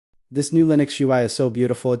This new Linux UI is so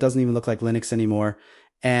beautiful, it doesn't even look like Linux anymore.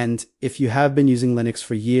 And if you have been using Linux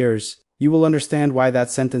for years, you will understand why that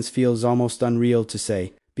sentence feels almost unreal to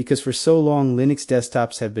say. Because for so long, Linux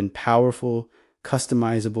desktops have been powerful,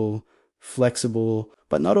 customizable, flexible,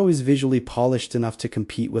 but not always visually polished enough to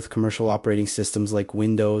compete with commercial operating systems like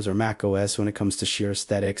Windows or macOS when it comes to sheer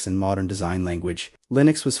aesthetics and modern design language.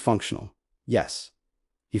 Linux was functional, yes.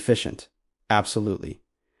 Efficient, absolutely.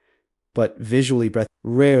 But visually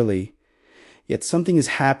rarely. Yet something is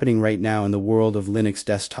happening right now in the world of Linux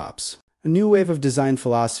desktops. A new wave of design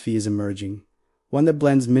philosophy is emerging, one that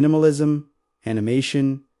blends minimalism,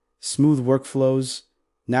 animation, smooth workflows,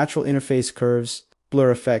 natural interface curves,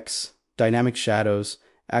 blur effects, dynamic shadows,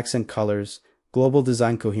 accent colors, global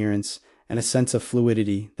design coherence, and a sense of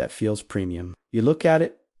fluidity that feels premium. You look at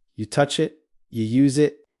it, you touch it, you use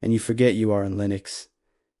it, and you forget you are in Linux.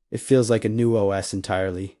 It feels like a new OS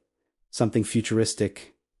entirely. Something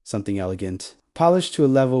futuristic, something elegant. Polished to a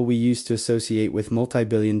level we used to associate with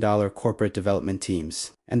multi-billion-dollar corporate development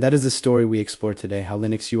teams. And that is the story we explore today, how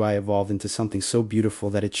Linux UI evolved into something so beautiful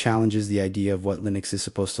that it challenges the idea of what Linux is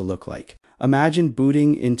supposed to look like. Imagine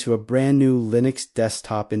booting into a brand new Linux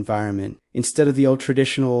desktop environment. Instead of the old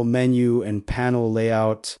traditional menu and panel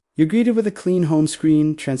layout, you're greeted with a clean home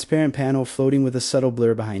screen, transparent panel floating with a subtle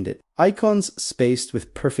blur behind it. Icons spaced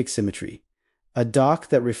with perfect symmetry. A dock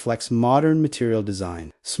that reflects modern material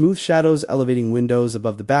design. Smooth shadows elevating windows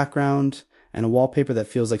above the background, and a wallpaper that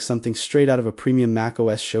feels like something straight out of a premium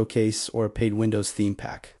macOS showcase or a paid Windows theme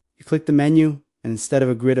pack. You click the menu, and instead of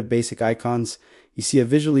a grid of basic icons, you see a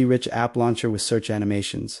visually rich app launcher with search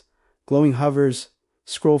animations, glowing hovers,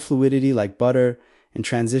 scroll fluidity like butter, and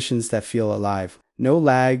transitions that feel alive. No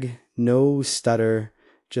lag, no stutter,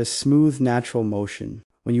 just smooth, natural motion.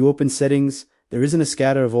 When you open settings, there isn't a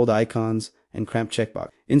scatter of old icons and cramped checkbox.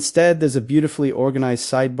 Instead, there's a beautifully organized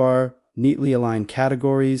sidebar, neatly aligned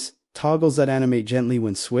categories, toggles that animate gently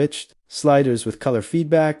when switched, sliders with color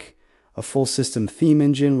feedback, a full system theme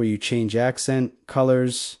engine where you change accent,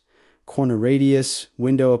 colors, corner radius,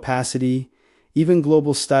 window opacity, even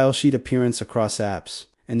global style sheet appearance across apps,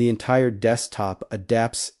 and the entire desktop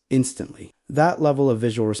adapts instantly. That level of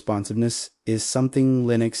visual responsiveness is something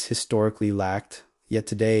Linux historically lacked, yet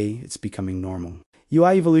today it's becoming normal.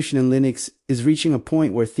 UI evolution in Linux is reaching a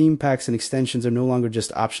point where theme packs and extensions are no longer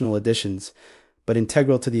just optional additions, but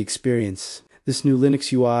integral to the experience. This new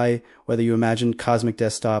Linux UI, whether you imagine Cosmic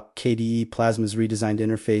Desktop, KDE, Plasma's redesigned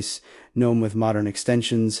interface, GNOME with modern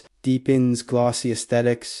extensions, Deepin's glossy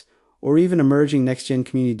aesthetics, or even emerging next-gen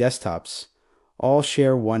community desktops, all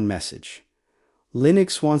share one message.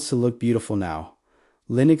 Linux wants to look beautiful now.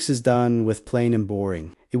 Linux is done with plain and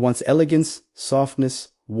boring. It wants elegance, softness,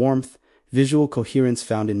 warmth, visual coherence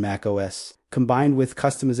found in macOS, combined with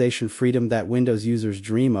customization freedom that Windows users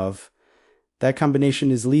dream of. That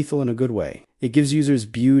combination is lethal in a good way. It gives users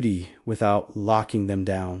beauty without locking them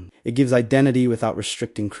down. It gives identity without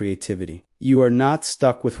restricting creativity. You are not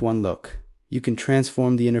stuck with one look. You can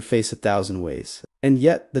transform the interface 1,000 ways. And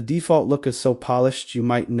yet, the default look is so polished you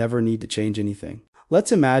might never need to change anything.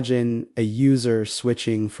 Let's imagine a user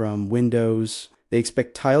switching from Windows. They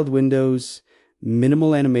expect tiled windows,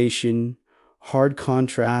 minimal animation, hard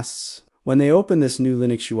contrasts. When they open this new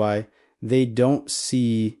Linux UI, they don't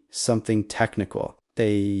see something technical.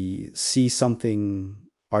 They see something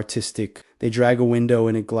artistic. They drag a window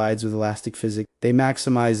and it glides with elastic physics. They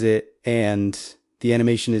maximize it and the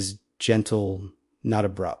animation is gentle, not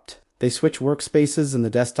abrupt. They switch workspaces and the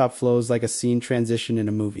desktop flows like a scene transition in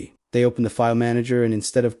a movie. They open the file manager and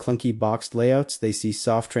instead of clunky boxed layouts, they see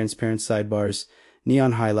soft transparent sidebars,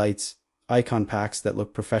 neon highlights, icon packs that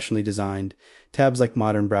look professionally designed, tabs like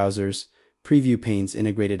modern browsers, preview panes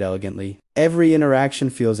integrated elegantly. Every interaction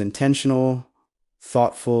feels intentional,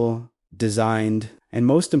 thoughtful, designed, and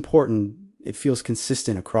most important, it feels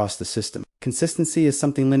consistent across the system. Consistency is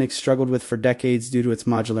something Linux struggled with for decades due to its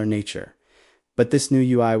modular nature. But this new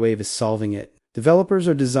UI wave is solving it. Developers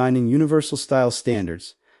are designing universal style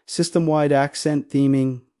standards, system-wide accent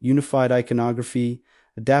theming, unified iconography,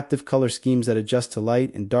 adaptive color schemes that adjust to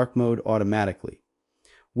light and dark mode automatically.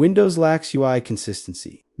 Windows lacks UI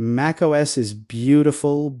consistency. macOS is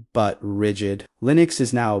beautiful but rigid. Linux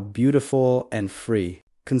is now beautiful and free.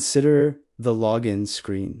 Consider the login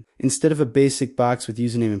screen. Instead of a basic box with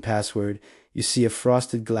username and password, you see a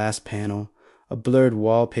frosted glass panel, a blurred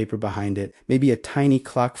wallpaper behind it, maybe a tiny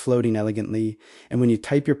clock floating elegantly, and when you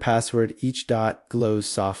type your password, each dot glows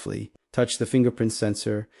softly. Touch the fingerprint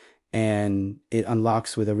sensor, and it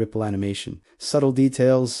unlocks with a ripple animation. Subtle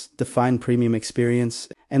details define premium experience,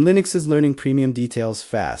 and Linux is learning premium details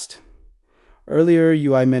fast. Earlier,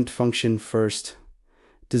 UI meant function first,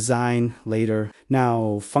 design later.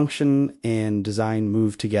 Now, function and design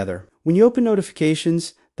move together. When you open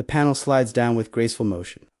notifications, the panel slides down with graceful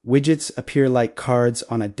motion. Widgets appear like cards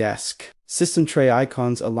on a desk. System tray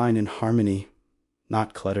icons align in harmony,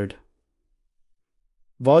 not cluttered.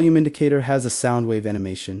 Volume indicator has a sound wave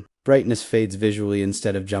animation. Brightness fades visually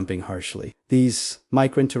instead of jumping harshly. These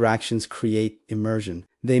micro-interactions create immersion.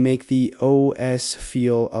 They make the OS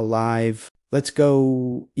feel alive. Let's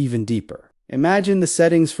go even deeper. Imagine the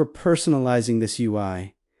settings for personalizing this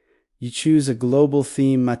UI. You choose a global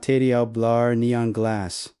theme, material blur, neon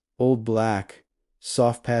glass, old black,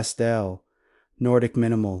 soft pastel, Nordic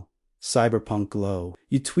minimal, cyberpunk glow.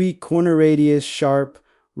 You tweak corner radius, sharp,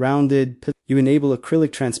 rounded. You enable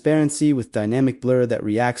acrylic transparency with dynamic blur that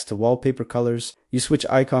reacts to wallpaper colors. You switch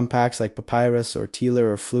icon packs like Papyrus or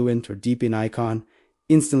Tealer or Fluent or Deepin icon,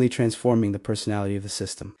 instantly transforming the personality of the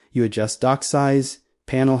system. You adjust dock size,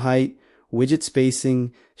 panel height, widget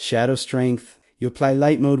spacing, shadow strength. You apply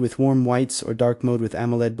light mode with warm whites or dark mode with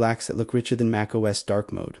AMOLED blacks that look richer than macOS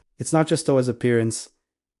dark mode. It's not just OS appearance,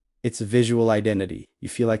 it's a visual identity. You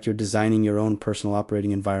feel like you're designing your own personal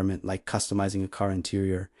operating environment, like customizing a car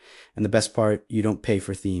interior. And the best part, you don't pay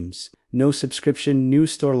for themes. No subscription, new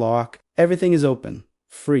store lock. Everything is open,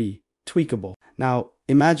 free, tweakable. Now,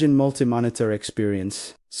 imagine multi-monitor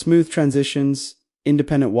experience. Smooth transitions,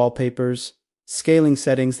 independent wallpapers, scaling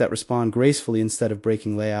settings that respond gracefully instead of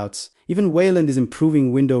breaking layouts. Even Wayland is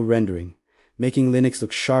improving window rendering, making Linux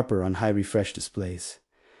look sharper on high refresh displays.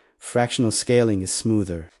 Fractional scaling is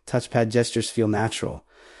smoother. Touchpad gestures feel natural.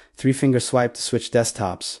 3-finger swipe to switch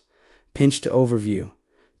desktops. Pinch to overview.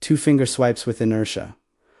 2-finger swipes with inertia.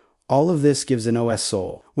 All of this gives an OS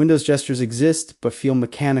soul. Windows gestures exist, but feel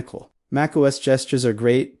mechanical. macOS gestures are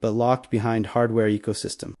great, but locked behind hardware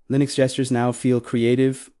ecosystem. Linux gestures now feel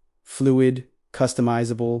creative, fluid,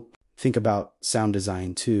 customizable. Think about sound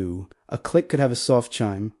design too. A click could have a soft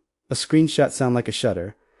chime. A screenshot sound like a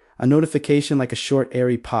shutter. A notification like a short,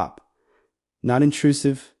 airy pop. Not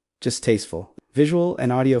intrusive, just tasteful. Visual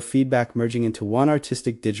and audio feedback merging into one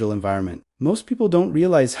artistic digital environment. Most people don't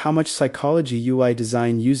realize how much psychology UI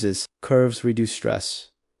design uses. Curves reduce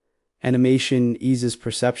stress. Animation eases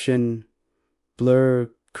perception.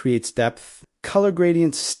 Blur creates depth. Color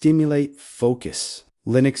gradients stimulate focus.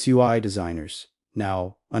 Linux UI designers.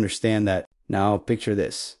 Now understand that. Now picture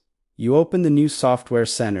this. You open the new Software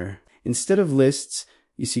Center. Instead of lists,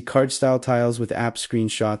 you see card-style tiles with app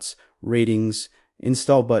screenshots, ratings,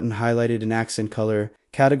 install button highlighted in accent color.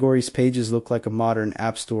 Categories pages look like a modern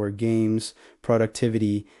app store. Games,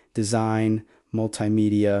 productivity, design,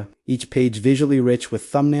 multimedia. Each page visually rich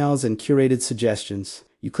with thumbnails and curated suggestions.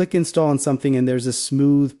 You click install on something and there's a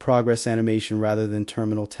smooth progress animation rather than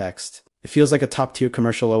terminal text. It feels like a top-tier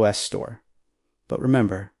commercial OS store. But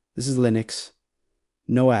remember, this is Linux.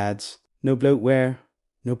 No ads, no bloatware,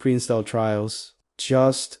 no pre-installed trials.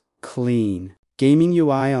 Just clean. Gaming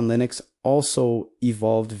UI on Linux also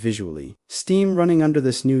evolved visually. Steam running under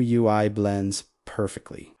this new UI blends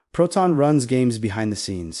perfectly. Proton runs games behind the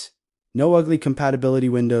scenes. No ugly compatibility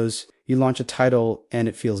windows. You launch a title and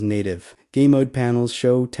it feels native. Game mode panels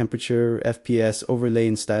show temperature, FPS, overlay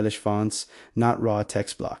in stylish fonts, not raw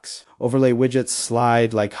text blocks. Overlay widgets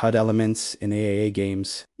slide like HUD elements in AAA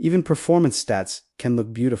games. Even performance stats can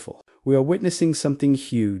look beautiful. We are witnessing something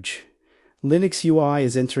huge. Linux UI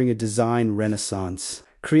is entering a design renaissance.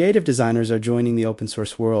 Creative designers are joining the open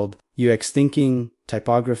source world. UX thinking,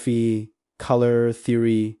 typography, color,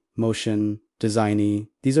 theory, motion, designy,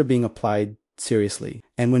 these are being applied seriously.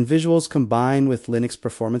 And when visuals combine with Linux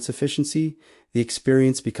performance efficiency, the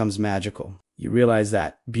experience becomes magical. You realize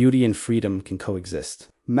that beauty and freedom can coexist.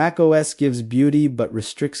 macOS gives beauty but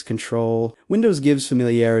restricts control. Windows gives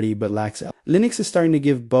familiarity but lacks. Linux is starting to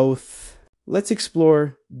give both. Let's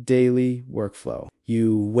explore daily workflow.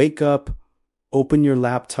 You wake up, open your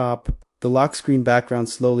laptop, the lock screen background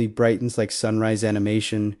slowly brightens like sunrise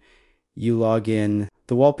animation. You log in,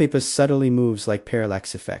 the wallpaper subtly moves like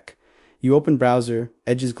parallax effect. You open browser,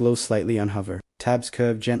 edges glow slightly on hover, tabs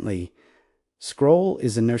curve gently. Scroll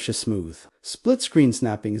is inertia smooth. Split screen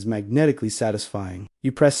snapping is magnetically satisfying.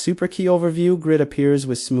 You press super key overview, grid appears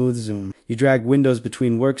with smooth zoom. You drag windows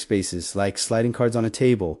between workspaces like sliding cards on a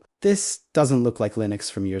table. This doesn't look like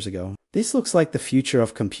Linux from years ago. This looks like the future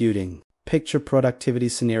of computing. Picture productivity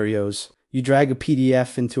scenarios. You drag a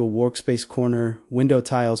PDF into a workspace corner, window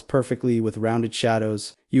tiles perfectly with rounded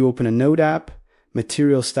shadows. You open a Node app,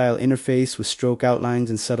 material style interface with stroke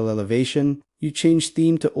outlines and subtle elevation. You change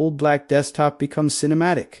theme to old black desktop becomes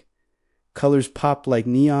cinematic. Colors pop like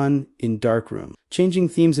neon in darkroom. Changing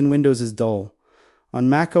themes in Windows is dull. On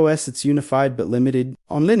macOS it's unified but limited.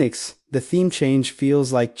 On Linux, The theme change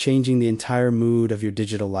feels like changing the entire mood of your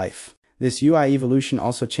digital life. This UI evolution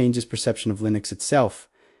also changes perception of Linux itself.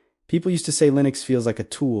 People used to say Linux feels like a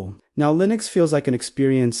tool. Now Linux feels like an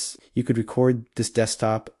experience. You could record this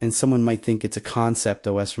desktop and someone might think it's a concept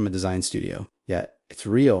OS from a design studio. Yet it's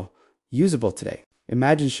real, usable today.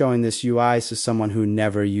 Imagine showing this UI to someone who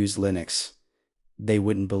never used Linux. They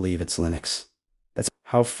wouldn't believe it's Linux. That's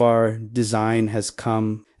how far design has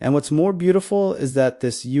come. And what's more beautiful is that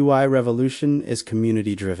this UI revolution is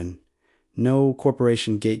community driven. No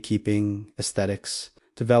corporation gatekeeping aesthetics.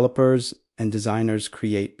 Developers and designers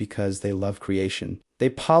create because they love creation. They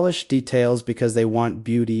polish details because they want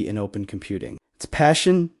beauty in open computing. It's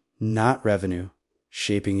passion, not revenue,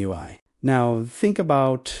 shaping UI. Now think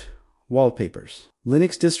about wallpapers.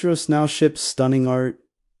 Linux distros now ship stunning art,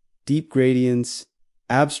 deep gradients,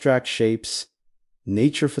 abstract shapes,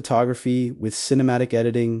 nature photography with cinematic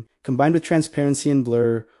editing. Combined with transparency and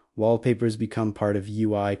blur, wallpapers become part of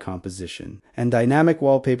UI composition. And dynamic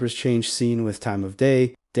wallpapers change scene with time of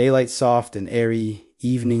day. Daylight soft and airy,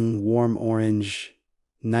 evening warm orange,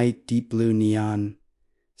 night deep blue neon.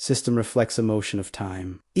 System reflects emotion of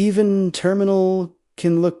time. Even terminal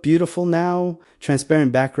can look beautiful now.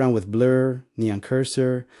 Transparent background with blur, neon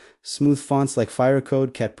cursor, smooth fonts like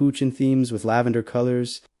Firecode, capuchin themes with lavender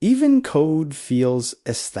colors. Even code feels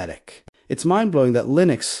aesthetic. It's mind-blowing that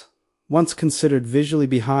Linux, once considered visually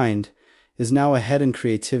behind, is now ahead in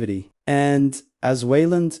creativity. And as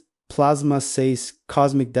Wayland, Plasma, SACE,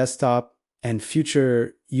 Cosmic Desktop, and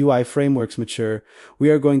future UI frameworks mature, we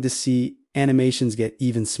are going to see animations get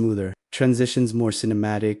even smoother, transitions more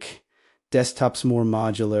cinematic, desktops more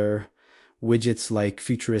modular, widgets like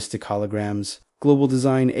futuristic holograms, global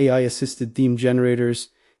design AI-assisted theme generators,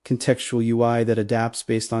 contextual UI that adapts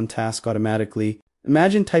based on task automatically.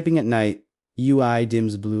 Imagine typing at night, UI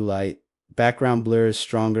dims blue light, background blur is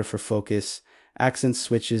stronger for focus, accent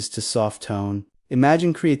switches to soft tone.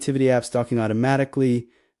 Imagine creativity apps docking automatically,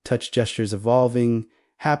 touch gestures evolving,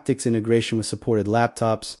 haptics integration with supported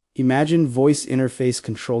laptops. Imagine voice interface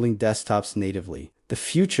controlling desktops natively. The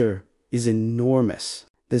future is enormous.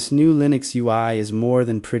 This new Linux UI is more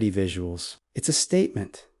than pretty visuals. It's a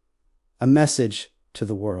statement, a message to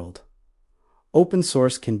the world. Open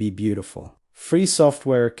source can be beautiful. Free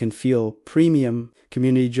software can feel premium.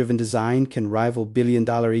 Community-driven design can rival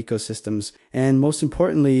billion-dollar ecosystems. And most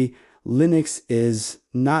importantly, Linux is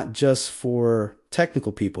not just for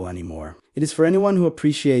technical people anymore. It is for anyone who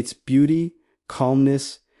appreciates beauty,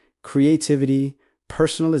 calmness, creativity,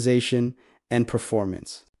 personalization, and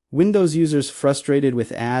performance. Windows users frustrated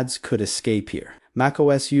with ads could escape here.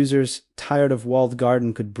 macOS users tired of walled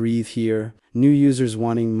garden could breathe here. New users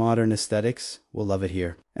wanting modern aesthetics will love it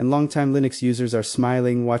here. And longtime Linux users are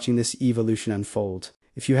smiling watching this evolution unfold.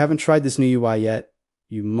 If you haven't tried this new UI yet,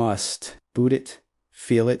 you must boot it,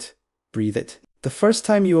 feel it, breathe it. The first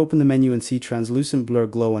time you open the menu and see translucent blur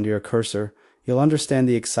glow under your cursor, you'll understand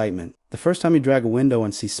the excitement. The first time you drag a window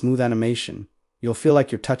and see smooth animation, you'll feel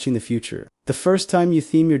like you're touching the future. The first time you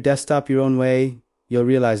theme your desktop your own way, you'll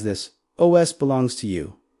realize this. OS belongs to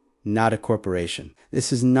you, not a corporation.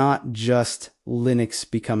 This is not just Linux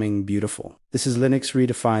becoming beautiful. This is Linux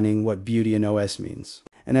redefining what beauty in OS means.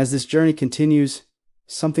 And as this journey continues,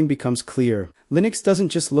 something becomes clear. Linux doesn't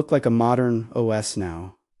just look like a modern OS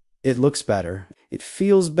now. It looks better. It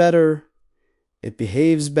feels better. It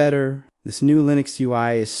behaves better. This new Linux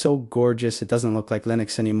UI is so gorgeous it doesn't look like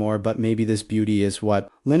Linux anymore, but maybe this beauty is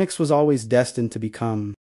what Linux was always destined to become.